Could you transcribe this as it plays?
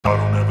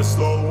never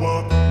slow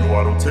up, no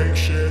I don't take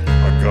shit.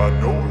 I got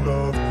no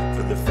love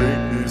for the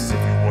fakeness.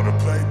 If you wanna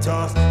play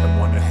tough and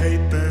wanna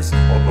hate this,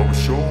 I'll always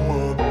show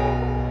up.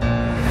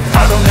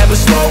 I don't ever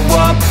slow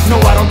up,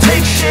 no I don't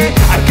take shit.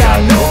 I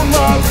got no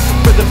love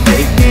for the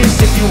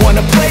fakeness. If you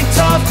wanna play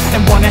tough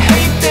and wanna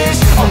hate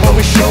this, I'll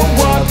always show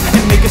up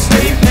and make a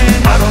statement.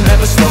 I don't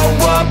ever slow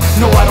up,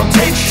 no I don't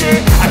take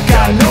shit. I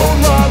got no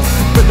love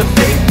for the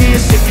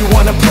fakeness. If you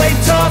wanna play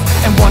tough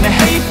and wanna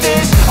hate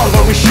this, I'll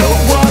always show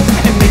up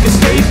and make a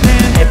statement.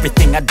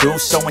 Everything I do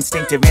so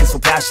instinctive and so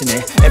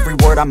passionate. Every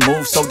word I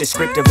move so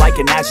descriptive like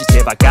an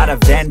adjective. I got a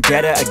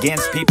vendetta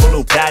against people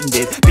who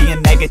patented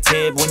being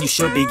negative when you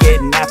should be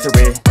getting after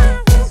it.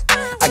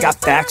 I got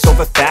facts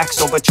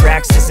over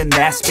tracks, this and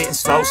that. Spitting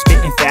slow,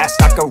 spitting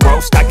fast. I could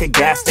roast, I could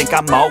gas. Think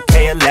I'm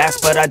okay at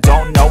last, but I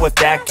don't know if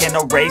that can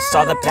erase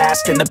all the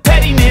past. And the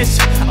pettiness,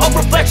 a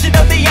reflection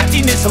of the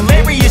emptiness.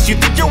 Hilarious, you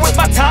think you're worth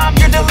my time,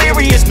 you're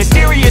delirious.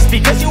 Mysterious,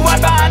 because you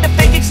hide behind a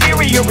fake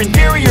exterior.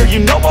 Inferior, you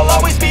know I'll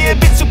always be a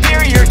bit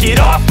superior. Get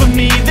off of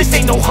me, this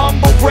ain't no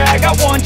humble brag. I want